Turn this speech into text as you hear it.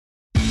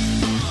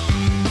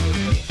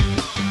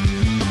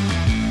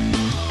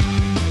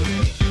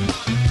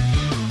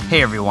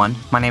Hey everyone,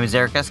 my name is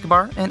Eric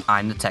Escobar and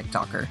I'm the Tech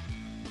Talker.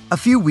 A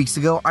few weeks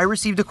ago, I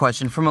received a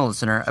question from a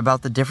listener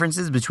about the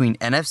differences between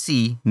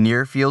NFC,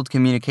 Near Field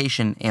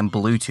Communication, and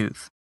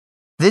Bluetooth.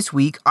 This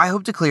week, I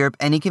hope to clear up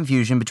any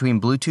confusion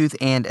between Bluetooth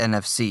and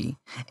NFC,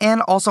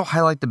 and also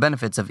highlight the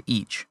benefits of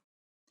each.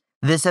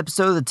 This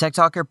episode of the Tech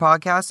Talker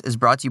podcast is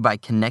brought to you by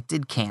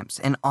Connected Camps,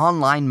 an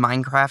online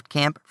Minecraft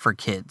camp for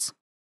kids.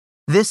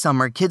 This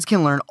summer, kids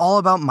can learn all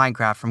about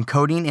Minecraft from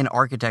coding and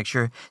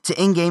architecture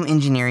to in-game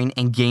engineering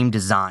and game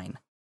design.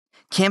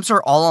 Camps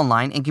are all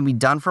online and can be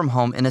done from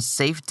home in a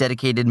safe,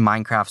 dedicated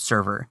Minecraft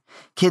server.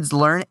 Kids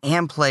learn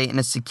and play in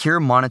a secure,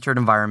 monitored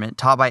environment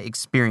taught by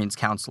experienced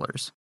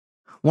counselors.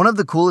 One of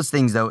the coolest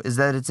things, though, is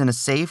that it's in a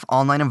safe,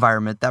 online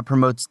environment that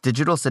promotes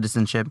digital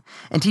citizenship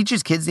and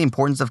teaches kids the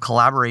importance of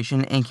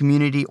collaboration and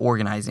community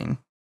organizing.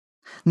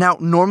 Now,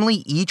 normally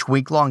each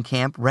week-long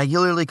camp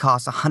regularly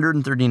costs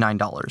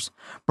 $139,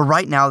 but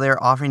right now they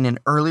are offering an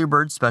early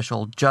bird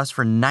special just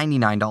for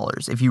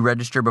 $99 if you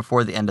register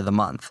before the end of the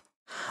month.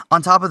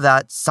 On top of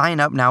that,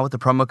 sign up now with the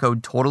promo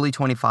code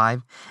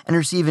TOTALLY25 and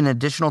receive an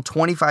additional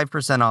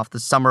 25% off the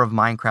Summer of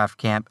Minecraft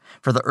camp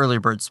for the early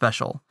bird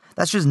special.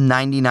 That's just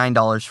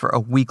 $99 for a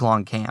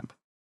week-long camp.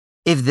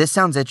 If this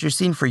sounds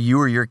interesting for you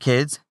or your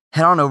kids,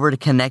 head on over to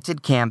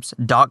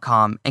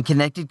connectedcamps.com and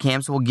Connected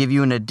Camps will give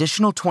you an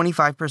additional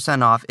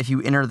 25% off if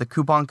you enter the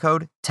coupon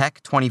code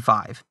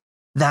TECH25.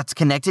 That's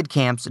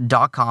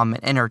connectedcamps.com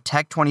and enter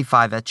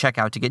TECH25 at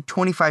checkout to get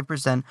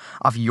 25%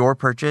 off your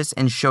purchase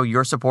and show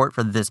your support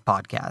for this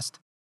podcast.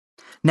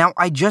 Now,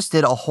 I just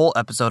did a whole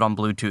episode on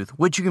Bluetooth,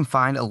 which you can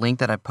find a link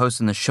that I post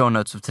in the show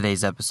notes of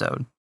today's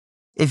episode.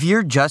 If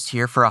you're just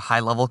here for a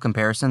high-level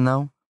comparison,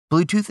 though,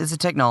 Bluetooth is a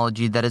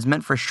technology that is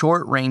meant for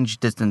short-range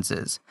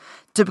distances,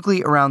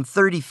 typically around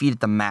 30 feet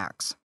at the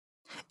max.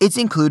 It's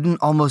included in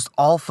almost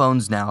all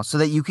phones now so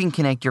that you can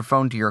connect your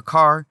phone to your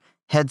car,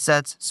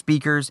 headsets,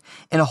 speakers,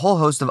 and a whole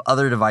host of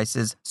other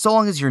devices so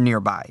long as you're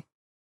nearby.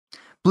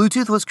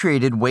 Bluetooth was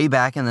created way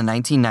back in the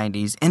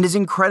 1990s and is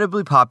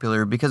incredibly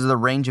popular because of the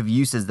range of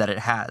uses that it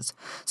has,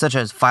 such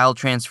as file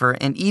transfer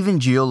and even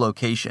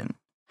geolocation.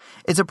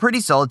 It's a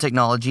pretty solid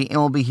technology and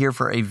will be here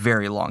for a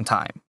very long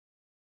time.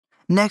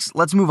 Next,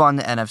 let's move on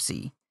to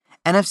NFC.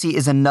 NFC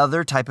is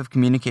another type of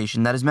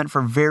communication that is meant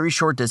for very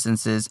short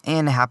distances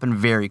and happen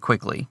very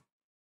quickly.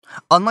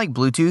 Unlike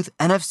Bluetooth,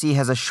 NFC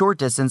has a short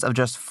distance of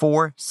just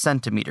 4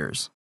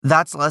 centimeters.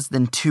 That's less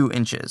than 2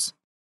 inches.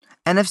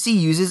 NFC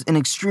uses an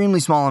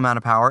extremely small amount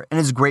of power and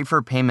is great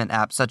for payment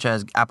apps such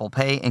as Apple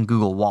Pay and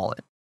Google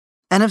Wallet.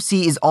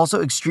 NFC is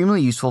also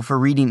extremely useful for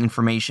reading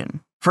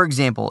information. For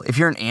example, if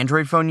you're an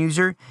Android phone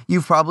user,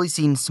 you've probably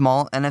seen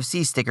small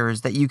NFC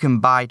stickers that you can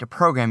buy to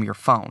program your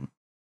phone.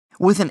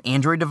 With an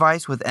Android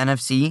device with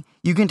NFC,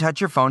 you can touch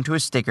your phone to a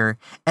sticker,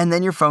 and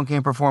then your phone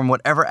can perform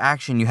whatever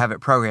action you have it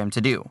programmed to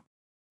do.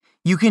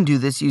 You can do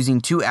this using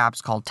 2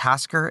 apps called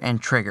Tasker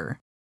and Trigger.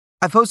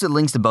 I posted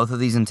links to both of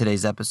these in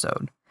today's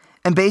episode.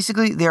 And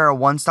basically, they are a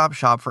one-stop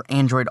shop for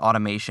Android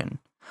automation.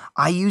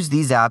 I use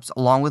these apps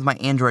along with my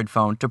Android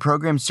phone to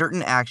program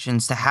certain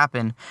actions to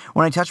happen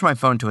when I touch my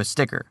phone to a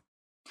sticker.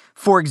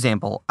 For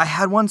example, I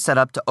had one set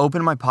up to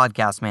open my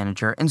podcast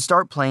manager and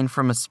start playing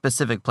from a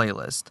specific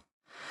playlist.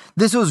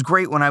 This was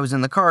great when I was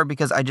in the car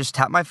because I just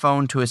tapped my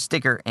phone to a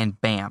sticker and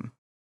bam.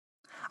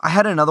 I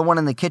had another one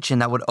in the kitchen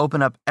that would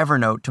open up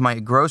Evernote to my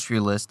grocery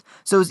list,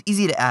 so it was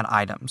easy to add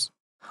items.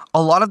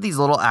 A lot of these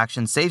little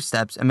actions save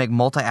steps and make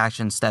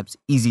multi-action steps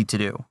easy to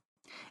do.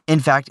 In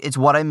fact, it's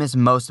what I miss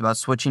most about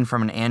switching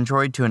from an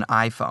Android to an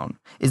iPhone,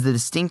 is the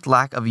distinct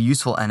lack of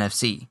useful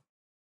NFC.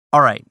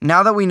 Alright,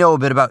 now that we know a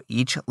bit about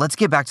each, let's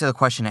get back to the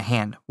question at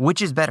hand.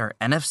 Which is better,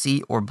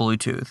 NFC or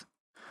Bluetooth?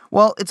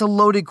 Well, it's a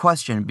loaded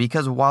question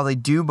because while they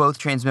do both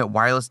transmit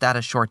wireless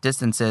data short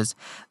distances,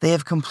 they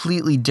have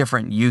completely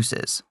different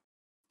uses.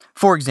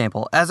 For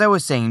example, as I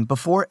was saying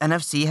before,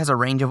 NFC has a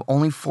range of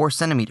only 4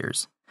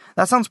 centimeters.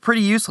 That sounds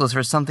pretty useless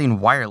for something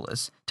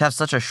wireless to have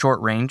such a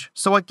short range,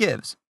 so what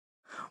gives?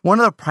 One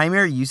of the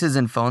primary uses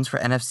in phones for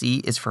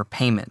NFC is for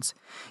payments.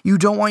 You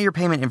don't want your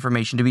payment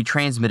information to be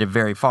transmitted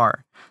very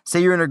far.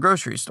 Say you're in a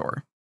grocery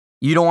store.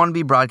 You don't want to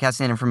be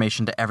broadcasting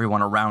information to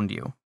everyone around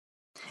you.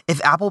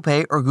 If Apple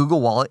Pay or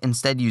Google Wallet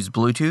instead use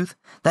Bluetooth,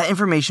 that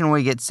information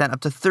will get sent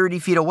up to 30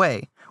 feet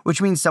away,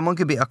 which means someone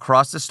could be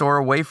across the store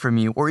away from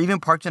you or even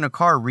parked in a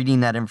car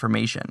reading that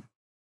information.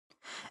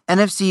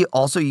 NFC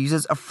also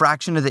uses a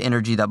fraction of the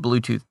energy that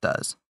Bluetooth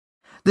does.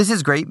 This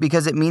is great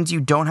because it means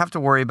you don't have to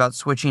worry about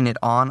switching it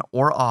on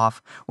or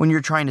off when you're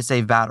trying to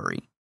save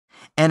battery.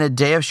 And a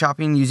day of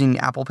shopping using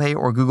Apple Pay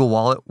or Google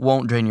Wallet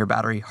won't drain your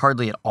battery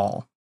hardly at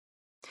all.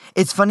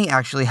 It's funny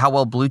actually how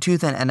well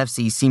Bluetooth and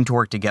NFC seem to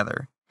work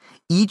together.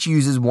 Each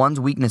uses one's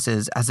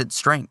weaknesses as its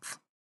strength.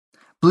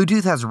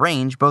 Bluetooth has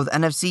range, both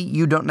NFC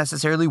you don't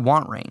necessarily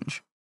want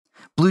range.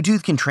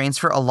 Bluetooth can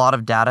transfer a lot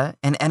of data,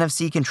 and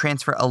NFC can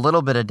transfer a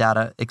little bit of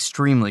data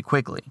extremely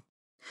quickly.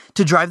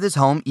 To drive this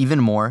home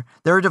even more,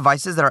 there are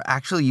devices that are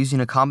actually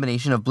using a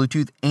combination of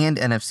Bluetooth and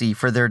NFC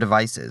for their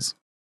devices.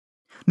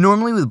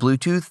 Normally with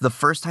Bluetooth, the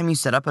first time you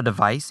set up a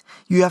device,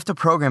 you have to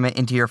program it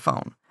into your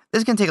phone.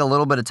 This can take a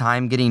little bit of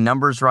time getting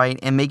numbers right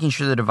and making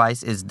sure the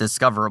device is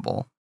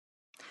discoverable.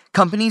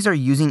 Companies are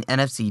using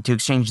NFC to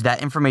exchange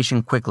that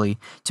information quickly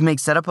to make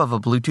setup of a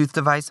Bluetooth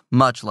device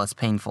much less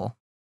painful.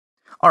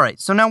 Alright,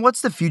 so now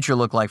what's the future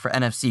look like for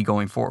NFC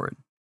going forward?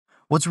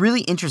 What's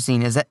really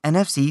interesting is that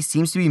NFC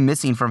seems to be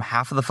missing from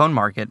half of the phone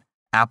market.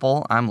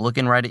 Apple, I'm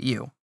looking right at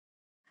you.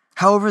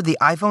 However, the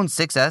iPhone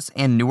 6s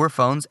and newer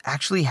phones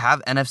actually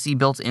have NFC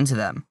built into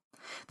them.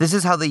 This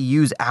is how they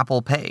use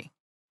Apple Pay.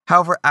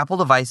 However, Apple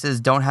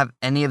devices don't have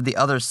any of the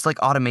other slick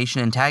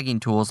automation and tagging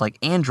tools like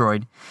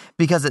Android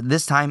because at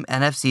this time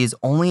NFC is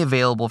only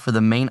available for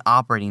the main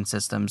operating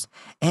systems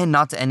and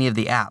not to any of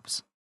the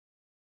apps.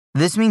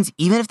 This means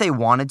even if they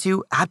wanted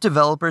to, app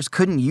developers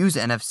couldn't use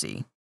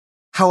NFC.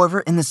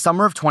 However, in the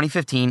summer of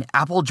 2015,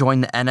 Apple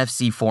joined the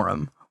NFC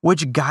Forum,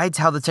 which guides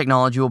how the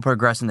technology will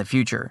progress in the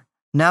future.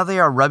 Now they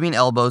are rubbing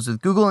elbows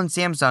with Google and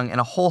Samsung and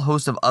a whole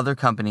host of other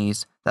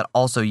companies that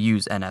also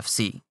use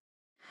NFC.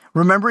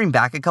 Remembering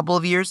back a couple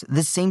of years,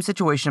 this same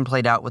situation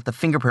played out with the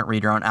fingerprint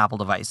reader on Apple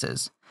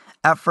devices.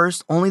 At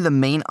first, only the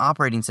main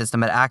operating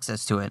system had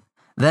access to it.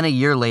 Then a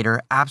year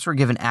later, apps were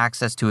given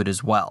access to it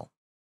as well.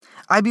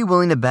 I'd be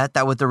willing to bet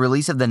that with the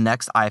release of the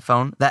next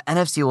iPhone, that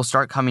NFC will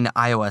start coming to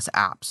iOS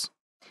apps.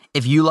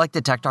 If you like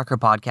the Tech Talker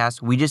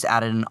podcast, we just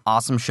added an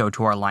awesome show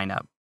to our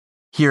lineup.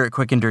 Here at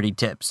Quick and Dirty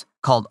Tips,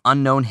 called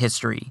Unknown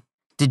History.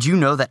 Did you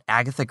know that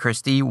Agatha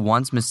Christie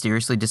once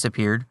mysteriously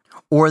disappeared?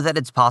 Or that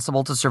it's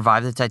possible to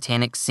survive the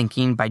Titanic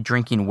sinking by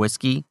drinking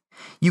whiskey?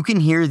 You can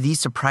hear these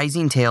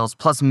surprising tales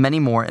plus many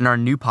more in our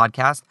new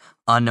podcast,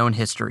 Unknown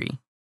History.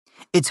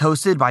 It's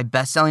hosted by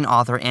best-selling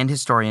author and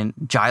historian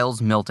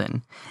Giles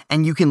Milton,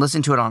 and you can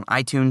listen to it on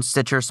iTunes,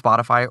 Stitcher,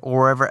 Spotify,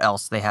 or wherever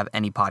else they have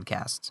any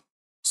podcasts.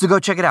 So go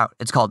check it out.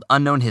 It's called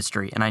Unknown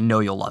History, and I know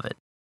you'll love it.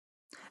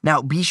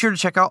 Now, be sure to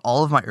check out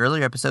all of my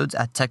earlier episodes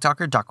at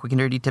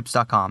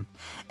techtalker.quickanddirtytips.com.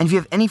 And if you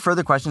have any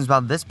further questions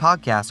about this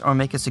podcast or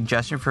make a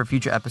suggestion for a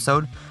future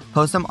episode,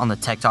 post them on the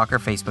Tech Talker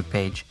Facebook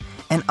page.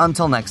 And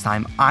until next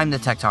time, I'm the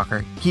Tech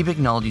Talker. Keep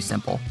technology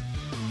simple.